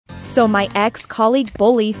So my ex-colleague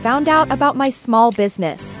Bully found out about my small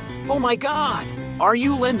business. Oh my god! Are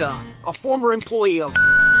you Linda, a former employee of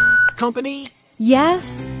company?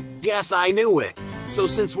 Yes? Yes, I knew it. So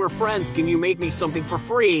since we're friends, can you make me something for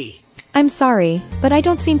free? I'm sorry, but I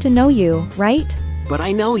don't seem to know you, right? But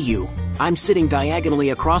I know you. I'm sitting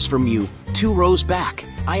diagonally across from you, 2 rows back.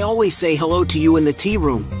 I always say hello to you in the tea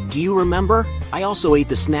room. Do you remember? I also ate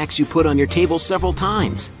the snacks you put on your table several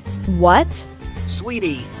times. What?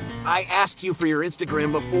 Sweetie, I asked you for your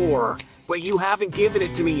Instagram before, but you haven't given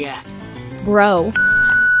it to me yet. Bro.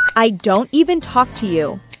 I don't even talk to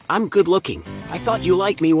you. I'm good looking. I thought you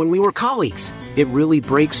liked me when we were colleagues. It really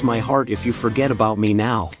breaks my heart if you forget about me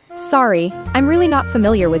now. Sorry, I'm really not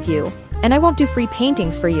familiar with you. And I won't do free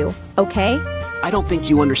paintings for you, okay? I don't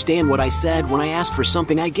think you understand what I said when I asked for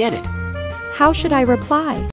something. I get it. How should I reply?